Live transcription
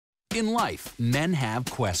In life, men have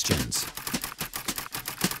questions.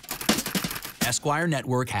 Esquire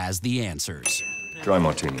Network has the answers. Dry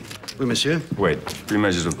martini. Oui, monsieur. Wait, 3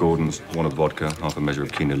 measures of Gordon's, 1 of vodka, half a measure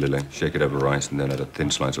of quinoa lily. Shake it over ice, and then add a thin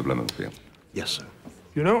slice of lemon peel. Yes, sir.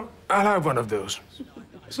 You know, I'll have one of those.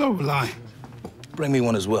 So will I. Bring me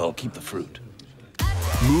one as well. Keep the fruit.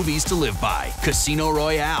 Movies to Live By, Casino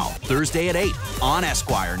Royale, Thursday at 8 on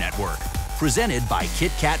Esquire Network. Presented by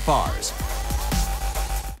Kit Kat Bars.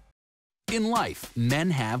 In life, men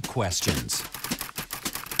have questions.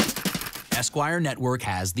 Esquire Network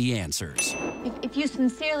has the answers. If you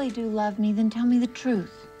sincerely do love me, then tell me the truth.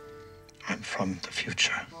 I'm from the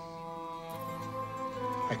future.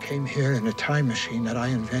 I came here in a time machine that I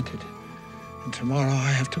invented. And tomorrow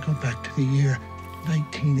I have to go back to the year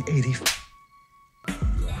 1985.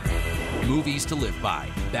 Movies to Live By,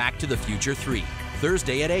 Back to the Future 3,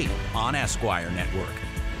 Thursday at 8 on Esquire Network.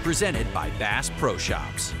 Presented by Bass Pro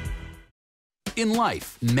Shops. In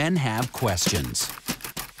life, men have questions.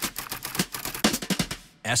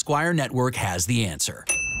 Esquire Network has the answer.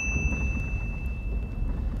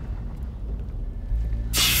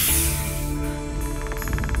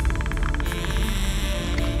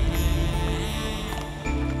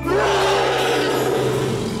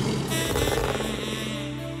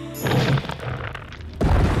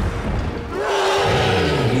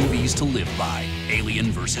 Movies to Live By,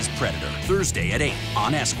 Alien vs. Predator, Thursday at 8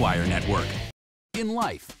 on Esquire Network. In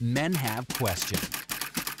life, men have questions.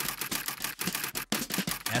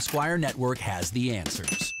 Esquire Network has the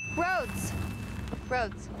answers. Rhodes.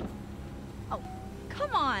 Rhodes. Oh,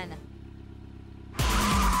 come on.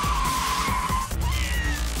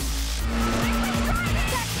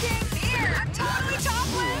 Texting here. I'm totally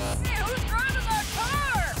topless. Hey, who's driving that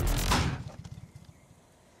car?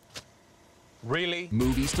 Really?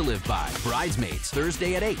 Movies to Live By, Bridesmaids,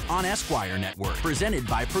 Thursday at 8 on Esquire Network. Presented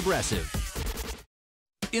by Progressive.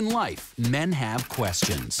 In life, men have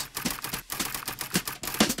questions.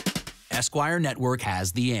 Esquire Network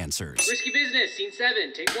has the answers. Risky business, scene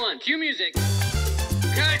 7, take 1. Cue music.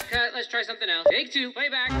 Cut, let's try something else. Take 2,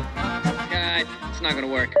 playback. Cut, it's not gonna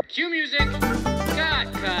work. Cue music. Cut.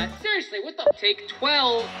 Seriously, what the? Take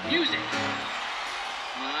 12, music.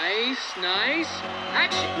 Nice.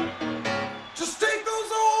 Action. Just take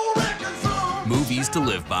those old records on. Movies to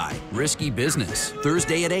Live By, Risky Business,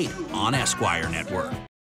 Thursday at 8 on Esquire Network.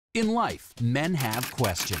 In life, men have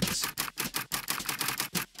questions.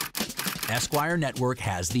 Esquire Network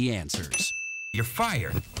has the answers. You're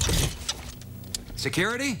fired.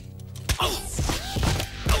 Security?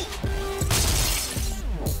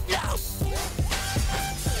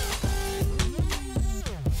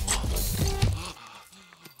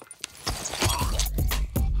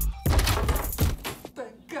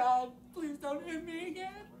 Thank God. Please don't hit me again.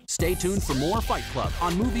 Stay tuned for more Fight Club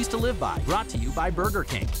on Movies to Live By, brought to you by Burger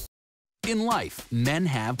King. In life, men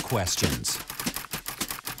have questions.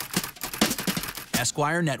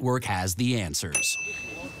 Esquire Network has the answers.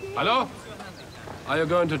 Hello? Are you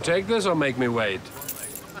going to take this or make me wait?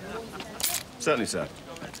 Certainly, sir.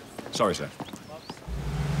 Sorry, sir.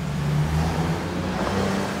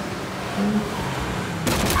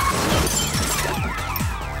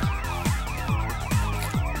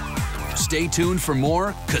 Stay tuned for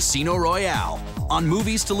more Casino Royale on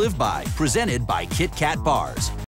Movies to Live By, presented by Kit Kat Bars.